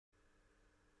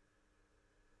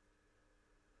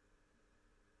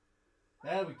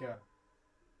There we go.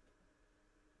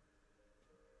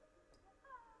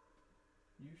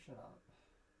 You shut up.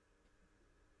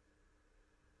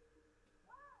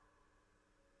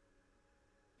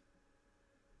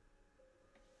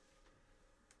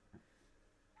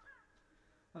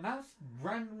 And now it's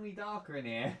randomly darker in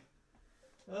here.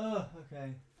 Oh,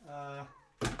 okay.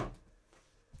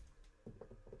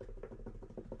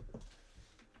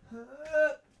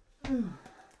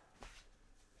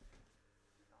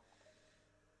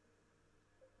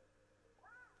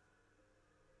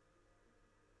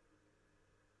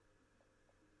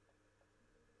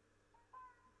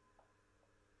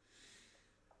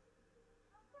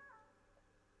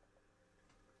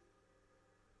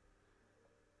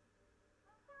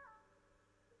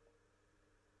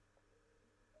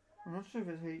 I'm not sure if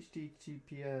it's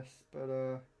HTTPS, but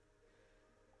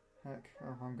heck,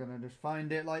 I'm gonna just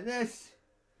find it like this.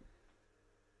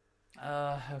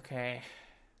 Okay.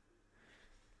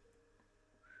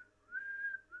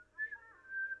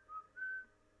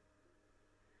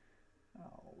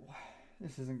 Oh,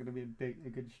 this isn't gonna be a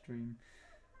good stream.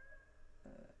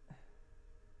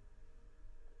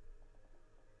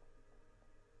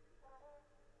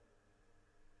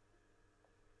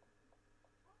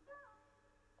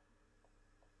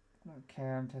 I don't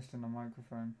care, I'm testing the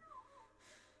microphone.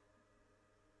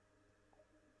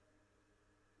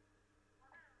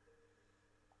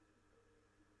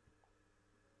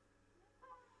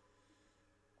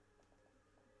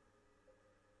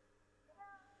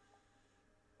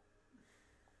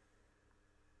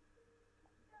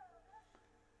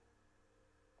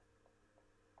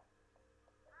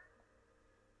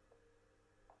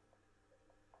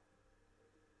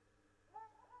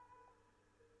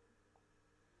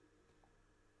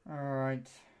 Alright.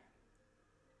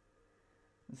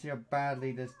 Let's see how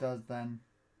badly this does then.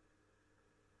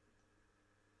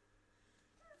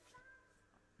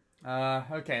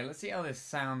 Okay, let's see how this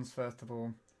sounds first of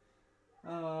all.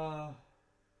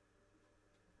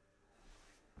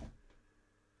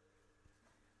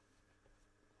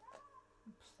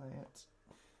 Play it.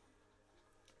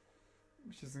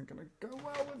 Which isn't gonna go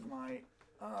well with my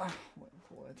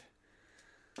word.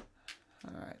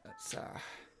 Alright,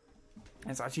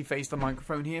 let's actually face the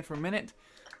microphone here for a minute.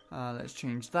 Let's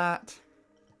change that.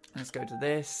 Let's go to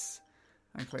this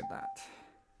and click that.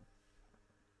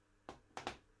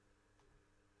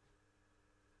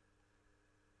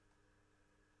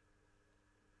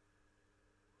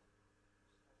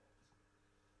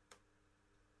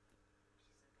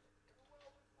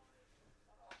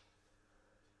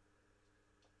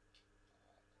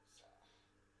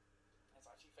 Let's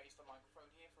actually face the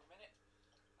microphone here for a minute.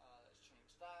 Let's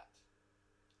change that.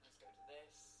 Let's go to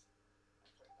this and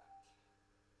click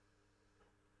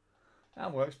that.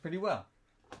 That works pretty well.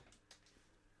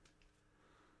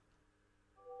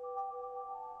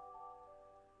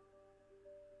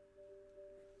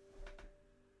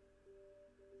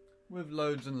 With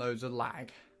loads and loads of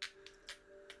lag.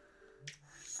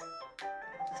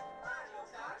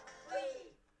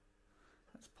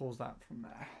 Let's pause that from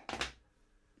there.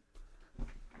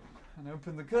 And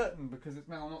open the curtain because it's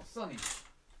now not sunny.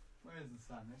 Where is the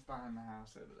sun? It's behind the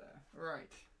house over there.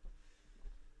 Right.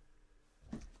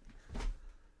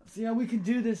 Let's see how we can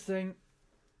do this thing.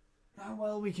 How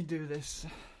well we can do this.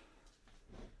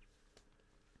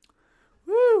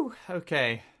 Woo!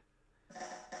 Okay.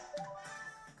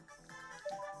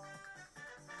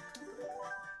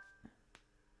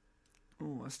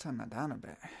 Ooh, let's turn that down a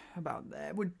bit. About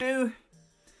there would do.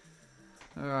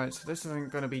 Alright, so this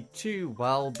isn't going to be too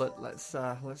well, but let's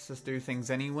just do things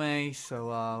anyway.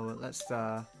 So let's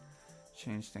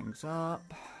change things up.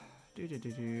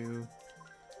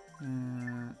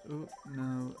 Ooh,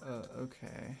 no,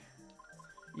 okay.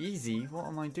 Easy? What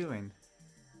am I doing?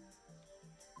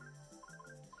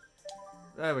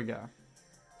 There we go.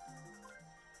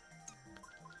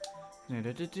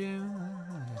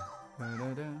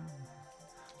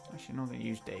 Actually, I'm not going to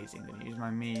use Daisy. I'm going to use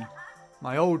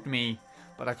my old me,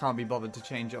 but I can't be bothered to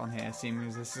change it on here, seeing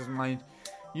as this is my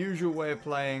usual way of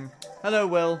playing. Hello,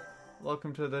 Will.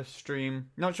 Welcome to the stream.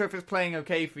 Not sure if it's playing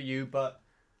okay for you, but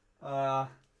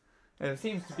it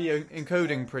seems to be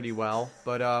encoding pretty well.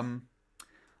 But I'm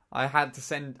having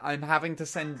to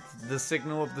send the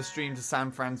signal of the stream to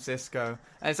San Francisco,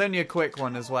 and it's only a quick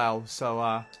one as well.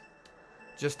 So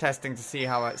just testing to see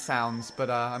how it sounds.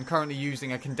 But I'm currently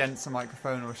using a condenser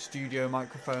microphone, or a studio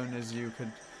microphone, as you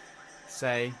could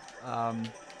say,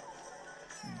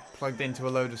 plugged into a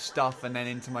load of stuff and then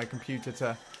into my computer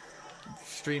to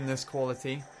stream this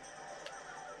quality.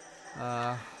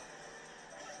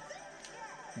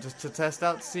 Just to test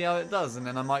out to see how it does, and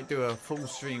then I might do a full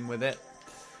stream with it.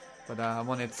 But I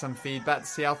wanted some feedback to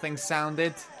see how things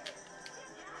sounded.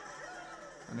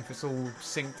 And if it's all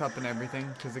synced up and everything.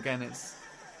 Because again, it's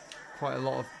quite a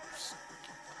lot of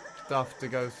stuff to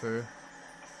go through.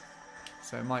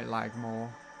 So it might lag more.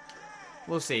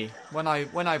 We'll see. When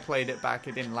I played it back,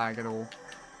 it didn't lag at all.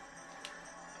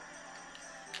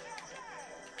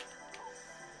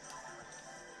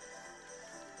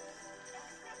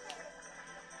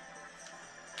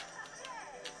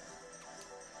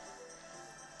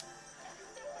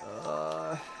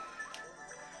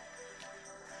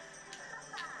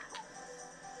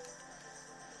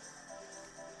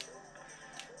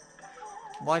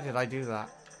 Why did I do that?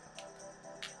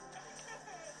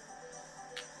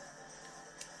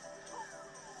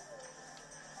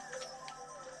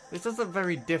 This does look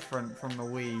very different from the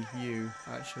Wii U,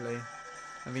 actually.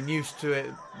 I've been used to it,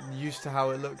 used to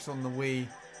how it looks on the Wii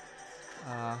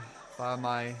via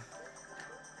my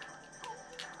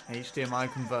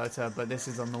HDMI converter, but this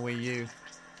is on the Wii U.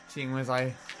 Seeing as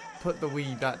I put the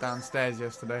Wii back downstairs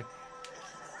yesterday.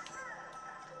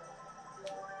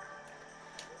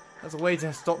 That's a way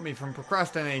to stop me from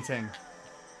procrastinating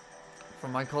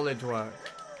from my college work.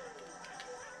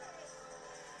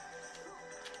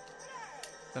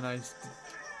 Then I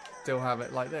still have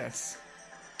it like this.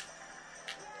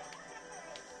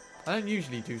 I don't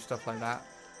usually do stuff like that.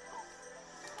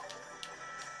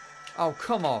 Oh,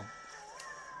 come on.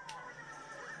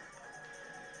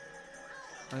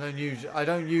 I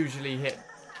don't usually hit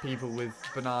people with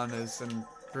bananas and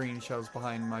green shells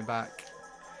behind my back.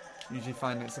 Usually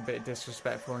find it's a bit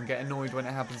disrespectful and get annoyed when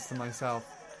it happens to myself.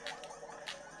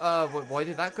 Why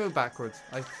did that go backwards?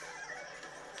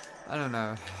 I don't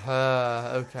know.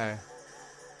 Okay.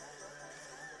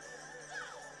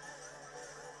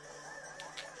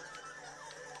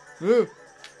 Ooh.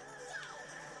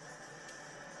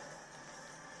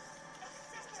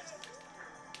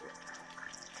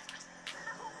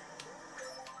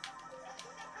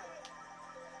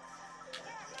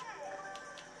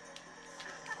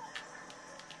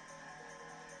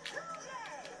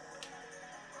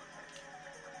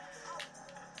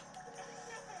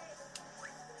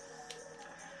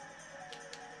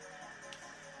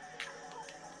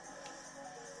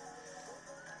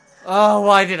 Oh,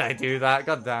 why did I do that?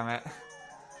 God damn it.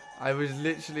 I was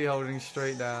literally holding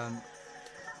straight down.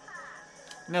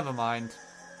 Never mind.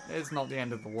 It's not the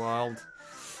end of the world.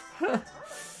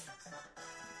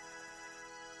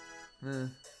 It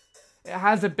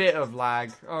has a bit of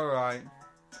lag. Alright.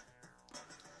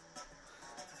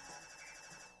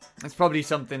 It's probably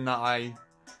something that I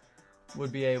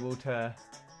would be able to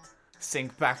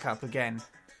sync back up again.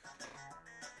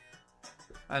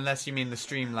 Unless you mean the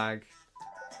stream lag.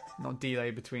 Not delay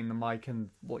between the mic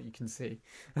and what you can see.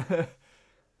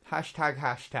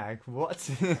 Hashtag. What?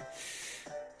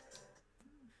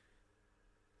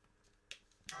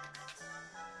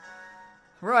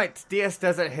 Right, DS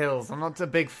Desert Hills. I'm not a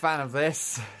big fan of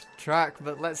this track,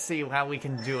 but let's see how we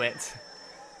can do it.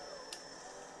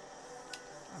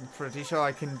 I'm pretty sure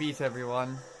I can beat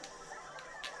everyone.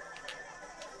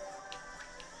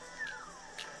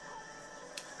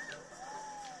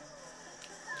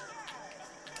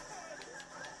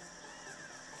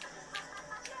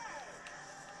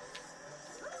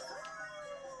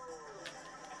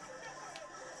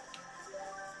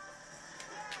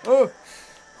 Oh!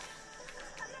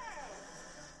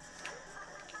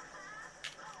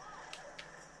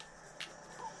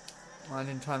 Well, I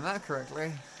didn't time that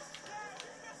correctly.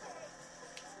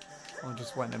 I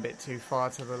just went a bit too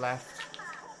far to the left.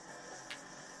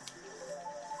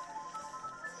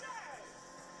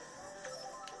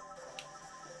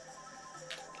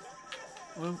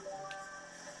 Well.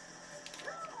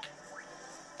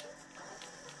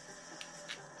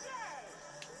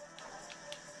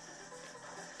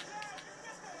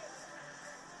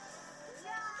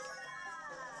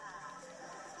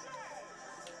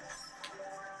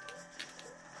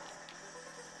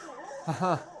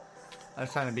 Haha. I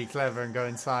was trying to be clever and go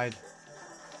inside.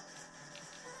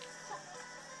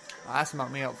 That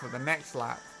smacked me up for the next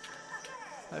lap.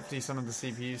 Hopefully some of the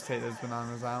CPUs take those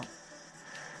bananas out.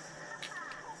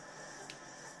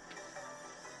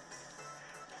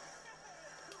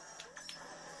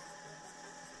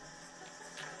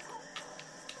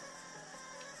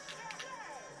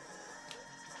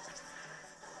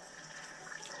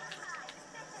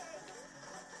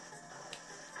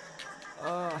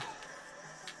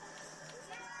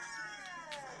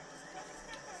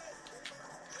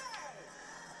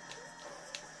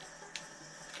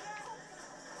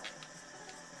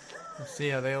 Let's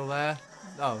see, are they all there?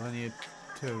 Oh, only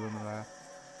 2 of them are there.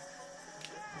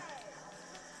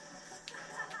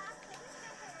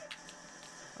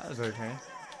 was okay.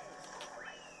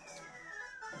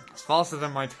 It's faster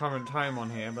than my current time on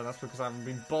here, but that's because I haven't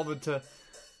been bothered to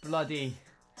bloody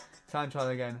time trial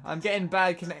again. I'm getting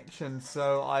bad connection,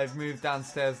 so I've moved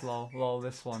downstairs, lol,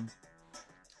 this one.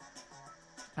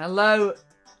 Hello,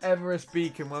 Everest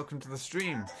Beacon, welcome to the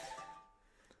stream.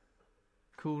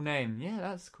 Cool name. Yeah,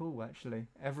 that's cool, actually.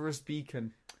 Everest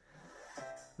Beacon.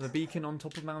 The beacon on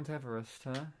top of Mount Everest,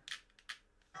 huh?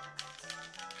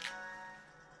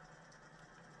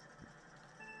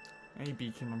 A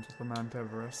beacon on top of Mount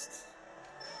Everest.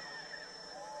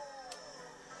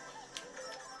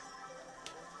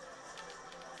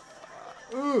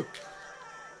 Ooh!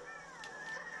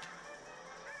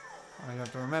 I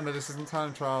have to remember this isn't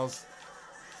time trials.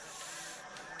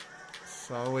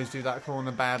 So I always do that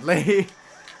corner badly.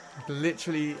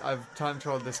 Literally, I've time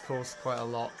trialed this course quite a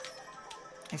lot.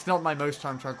 It's not my most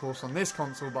time trial course on this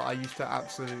console, but I used to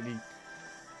absolutely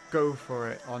go for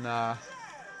it on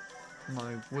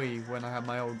my Wii when I had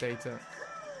my old data.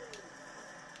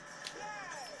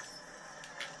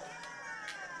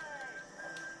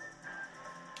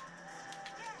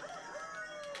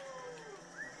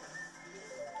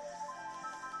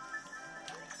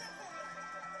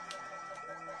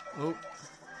 Oh.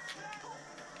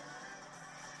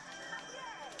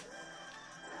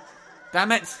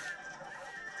 Damn it!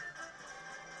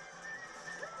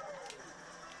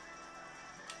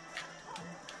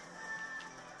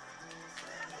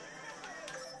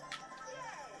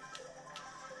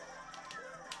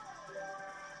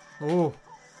 Oh,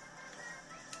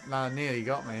 that nearly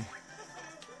got me.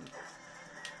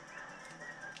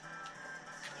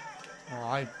 Oh,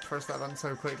 I pressed that button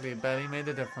so quickly it barely made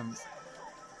a difference.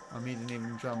 Me didn't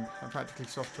even jump. I practically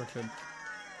soft drifted.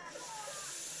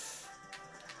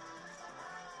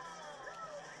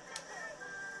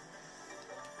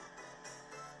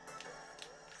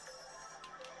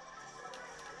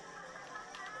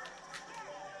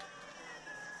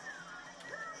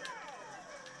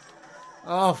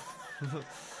 Oh,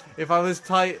 if I was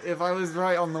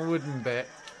right on the wooden bit,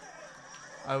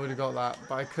 I would have got that,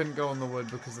 but I couldn't go on the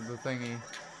wood because of the thingy,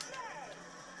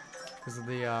 because of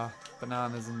the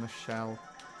bananas in the shell.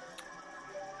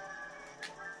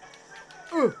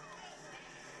 Ooh.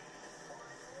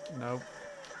 Nope.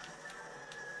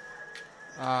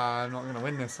 I'm not gonna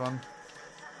win this one.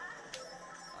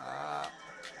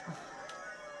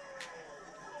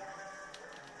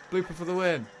 Blooper for the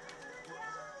win.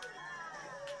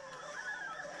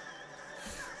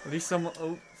 At least someone...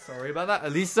 Oh, sorry about that.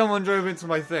 At least someone drove into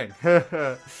my thing.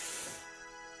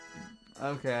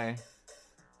 Okay.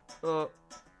 Oh.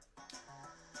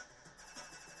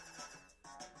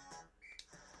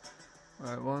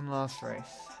 Alright, one last race.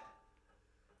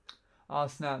 Ah,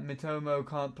 snap. Mitomo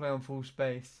can't play on full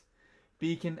space.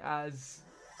 Beacon as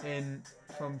in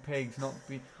from pigs, not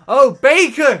be... Oh,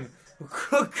 bacon!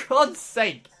 For God's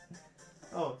sake!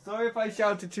 Oh, sorry if I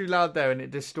shouted too loud there and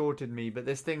it distorted me, but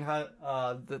this thing has,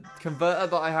 the converter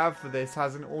that I have for this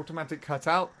has an automatic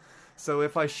cutout, so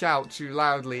if I shout too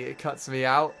loudly, it cuts me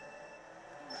out.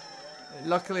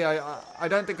 Luckily, I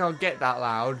don't think I'll get that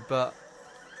loud, but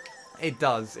it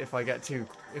does. If I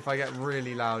get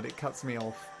really loud, it cuts me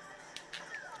off,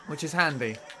 which is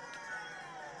handy.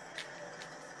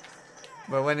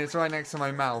 But when it's right next to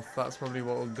my mouth, that's probably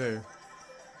what it'll do.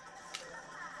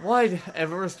 Why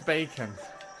Everest Bacon?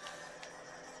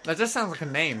 That just sounds like a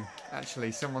name,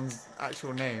 actually. Someone's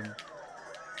actual name.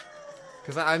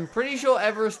 Because I'm pretty sure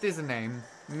Everest is a name.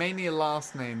 Mainly a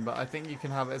last name, but I think you can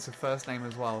have it as a first name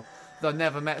as well. Though I've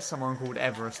never met someone called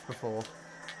Everest before.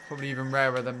 Probably even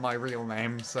rarer than my real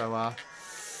name, so, well,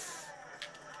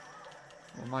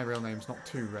 my real name's not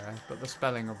too rare, but the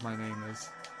spelling of my name is,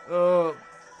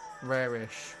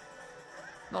 rare-ish.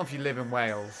 Not if you live in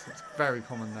Wales. It's very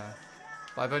common there.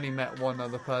 But I've only met one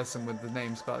other person with the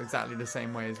name spelled exactly the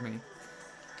same way as me.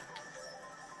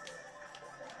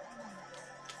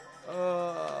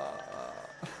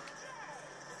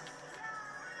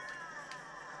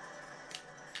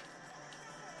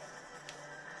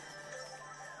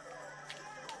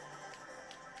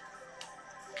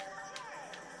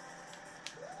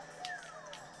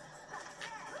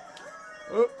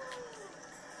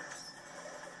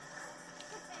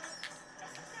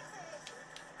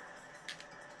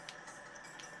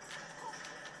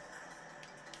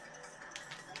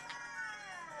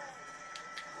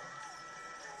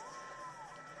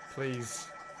 Please.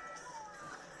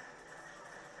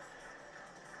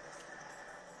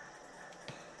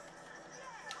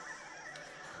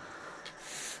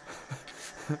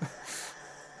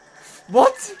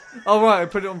 What? Oh right, I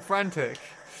put it on frantic.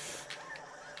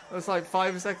 It was like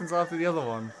 5 seconds after the other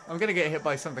one. I'm gonna get hit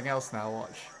by something else now,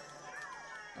 watch.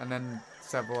 and then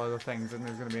several other things, and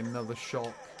there's going to be another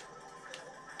shock.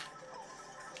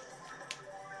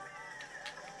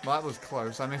 Well, that was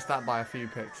close. I missed that by a few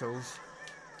pixels.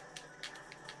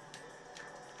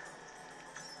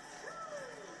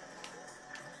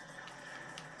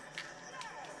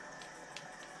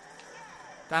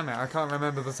 Damn it, I can't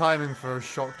remember the timing for a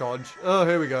shock dodge. Oh,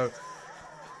 here we go.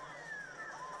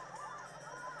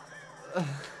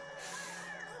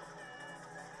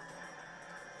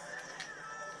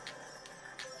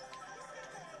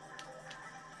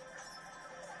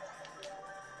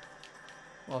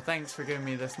 Well, thanks for giving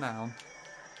me this now.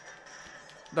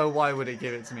 Though, why would it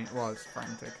give it to me? Well, it's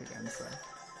frantic again, so.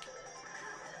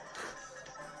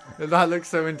 That looks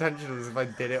so intentional, as if I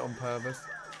did it on purpose.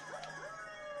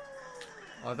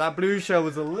 Oh, that blue shell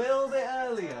was a little bit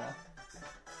earlier.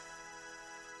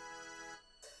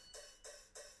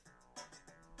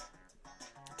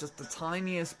 Just the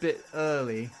tiniest bit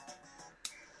early.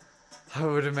 I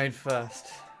would have made first,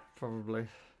 probably.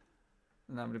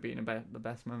 And that would have been the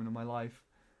best moment of my life.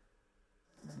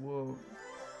 Whoa.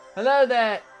 Hello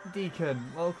there, Deacon.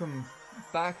 Welcome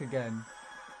back again.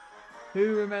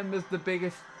 Who remembers the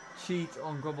biggest cheat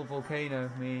on Grubble Volcano?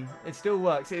 Me. It still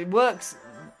works. It works.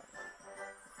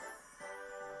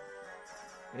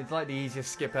 It's like the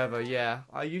easiest skip ever, yeah.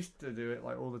 I used to do it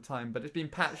like all the time, but it's been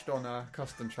patched on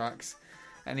custom tracks.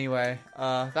 Anyway,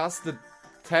 that's the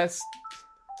test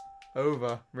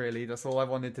over, really. That's all I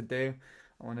wanted to do.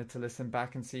 I wanted to listen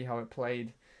back and see how it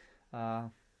played. I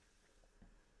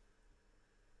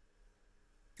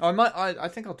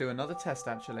think I'll do another test,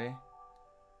 actually.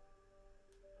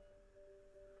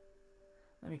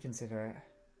 Let me consider it.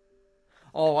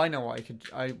 Oh, I know what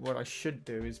what I should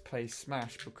do is play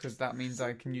Smash, because that means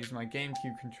I can use my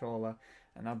GameCube controller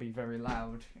and I'll be very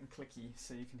loud and clicky,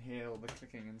 so you can hear all the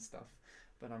clicking and stuff.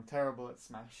 But I'm terrible at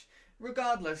Smash.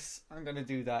 Regardless, I'm gonna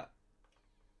do that.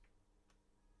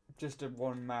 Just a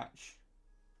one match.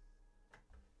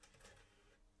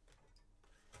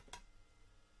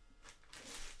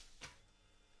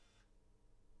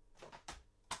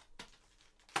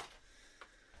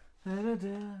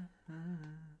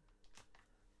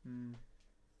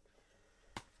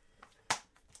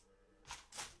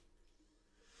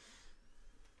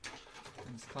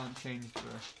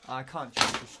 I can't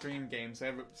change the stream game,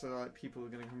 so like people are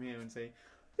gonna come here and say,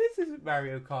 "This isn't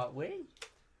Mario Kart Wii."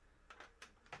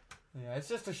 Yeah, it's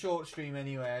just a short stream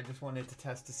anyway. I just wanted to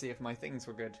test to see if my things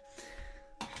were good.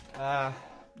 I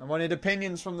wanted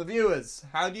opinions from the viewers.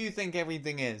 How do you think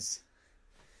everything is?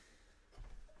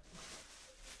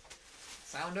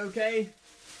 Sound okay?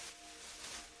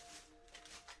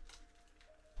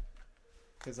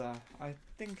 Because I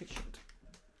think it should.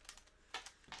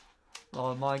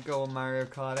 Oh, I might go on Mario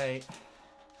Kart 8.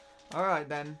 Alright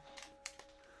then.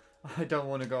 I don't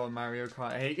want to go on Mario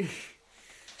Kart 8.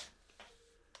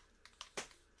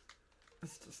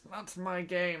 It's just not my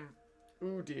game.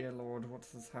 Oh dear lord, what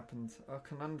has happened? A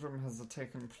conundrum has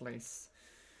taken place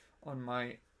on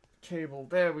my cable.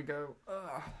 There we go.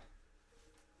 Ugh.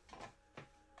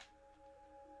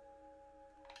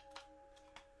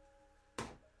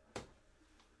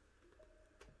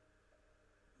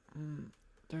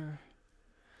 There.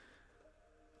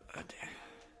 Oh dear.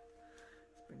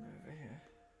 Let's bring it over here.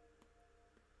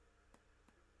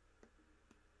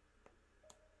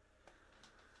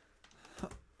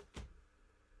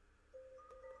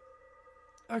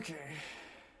 Okay.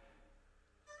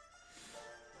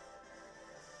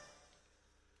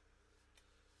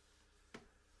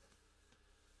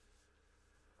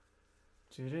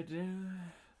 See,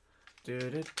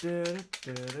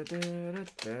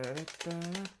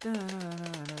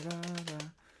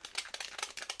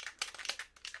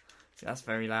 that's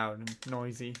very loud and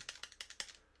noisy.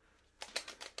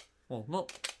 Well,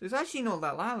 not. It's actually not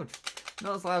that loud.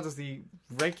 Not as loud as the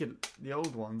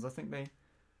old ones. I think they.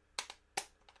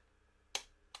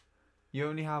 You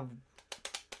only have.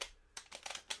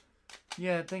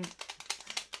 Yeah, I think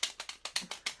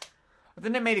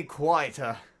they made it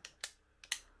quieter.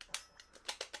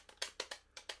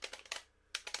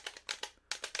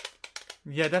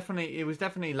 Yeah, definitely. It was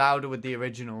definitely louder with the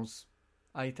originals,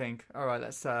 I think. All right,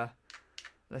 let's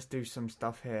do some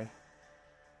stuff here.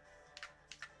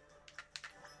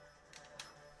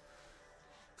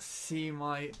 See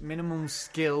my minimum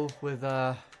skill with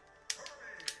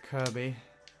Kirby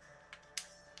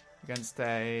against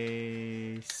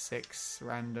a 6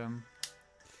 random.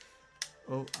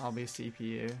 Oh, I'll be a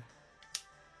CPU.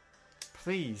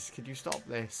 Please, could you stop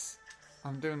this?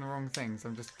 I'm doing the wrong things.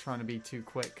 I'm just trying to be too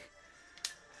quick.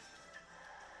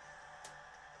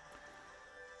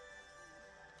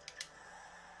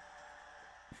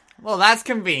 Well, that's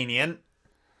convenient.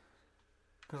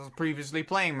 because I was previously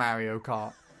playing Mario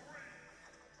Kart.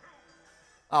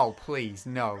 Oh, please,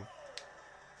 no.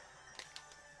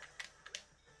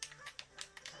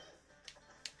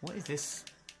 What is this?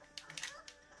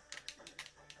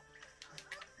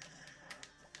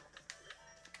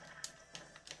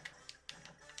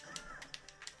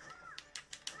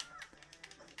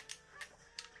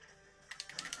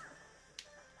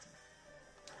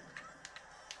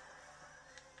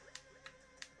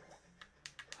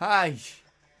 Hi.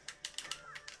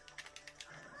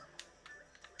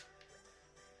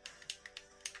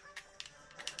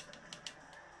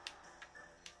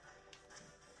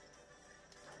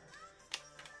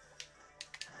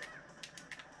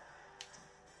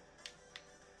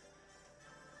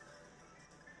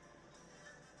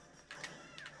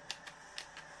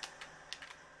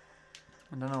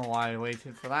 I don't know why I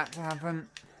waited for that to happen.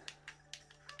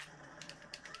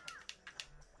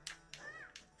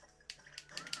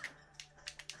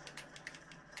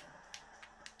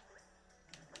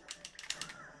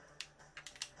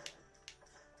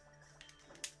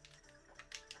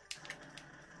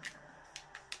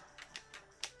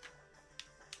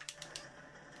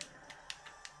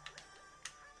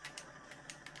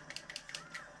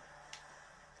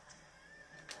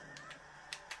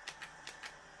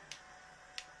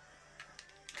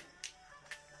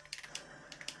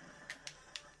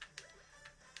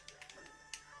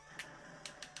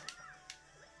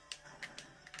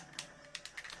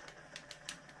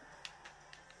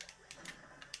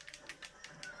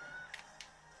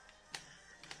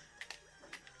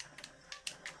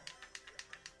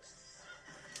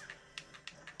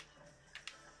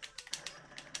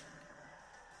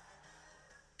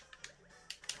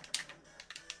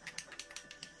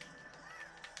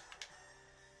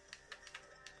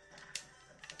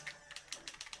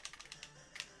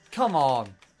 Come on.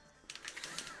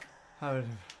 I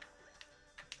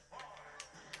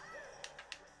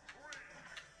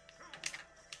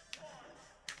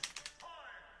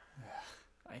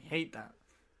hate that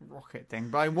rocket thing,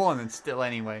 but I won and still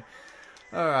anyway.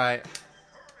 Alright.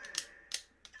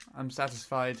 I'm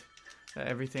satisfied that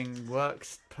everything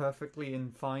works perfectly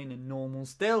and fine and normal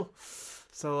still.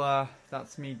 So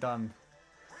that's me done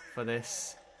for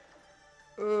this.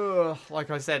 Like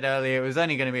I said earlier, it was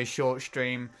only going to be a short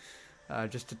stream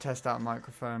just to test out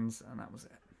microphones, and that was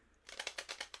it.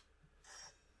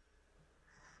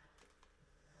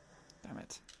 Damn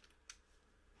it.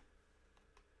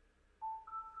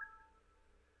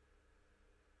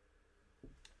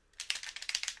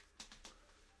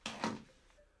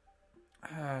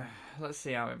 Let's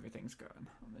see how everything's going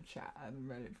on the chat. I haven't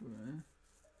read it for a minute.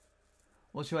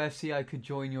 What's your FC? I could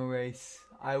join your race.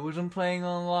 I wasn't playing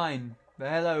online. But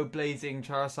hello, Blazing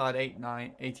Charizard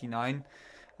 89.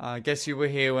 I guess you were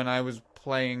here when I was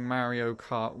playing Mario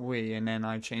Kart Wii, and then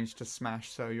I changed to Smash.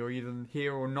 So you're either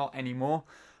here or not anymore,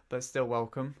 but still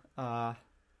welcome. I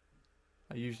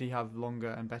usually have longer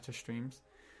and better streams.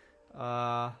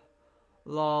 Lol,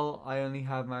 I only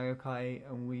have Mario Kart 8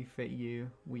 and We Fit You,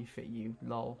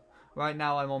 lol. Right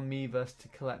now I'm on Miiverse to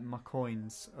collect my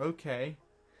coins. Okay.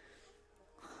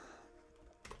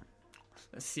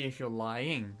 Let's see if you're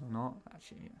lying or not.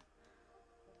 Actually,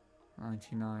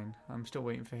 99. I'm still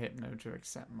waiting for Hypno to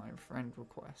accept my friend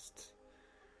request.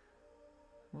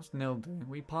 What's Nil doing?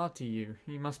 We party you.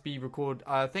 He must be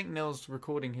I think Nil's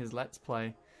recording his Let's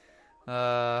Play.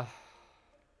 Alright.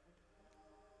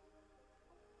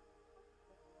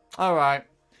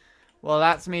 Well,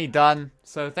 that's me done.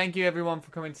 So thank you everyone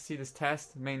for coming to see this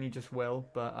test. Mainly just Will,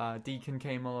 but Deacon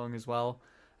came along as well.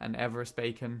 And Everest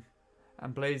Bacon.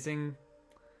 And Blazing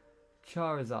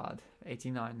Charizard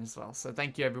 89 as well. So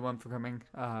thank you everyone for coming,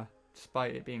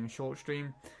 despite it being a short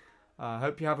stream.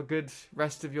 Hope you have a good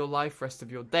rest of your life, rest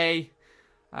of your day,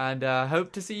 and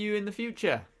hope to see you in the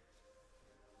future.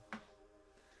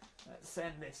 Let's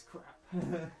send this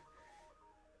crap.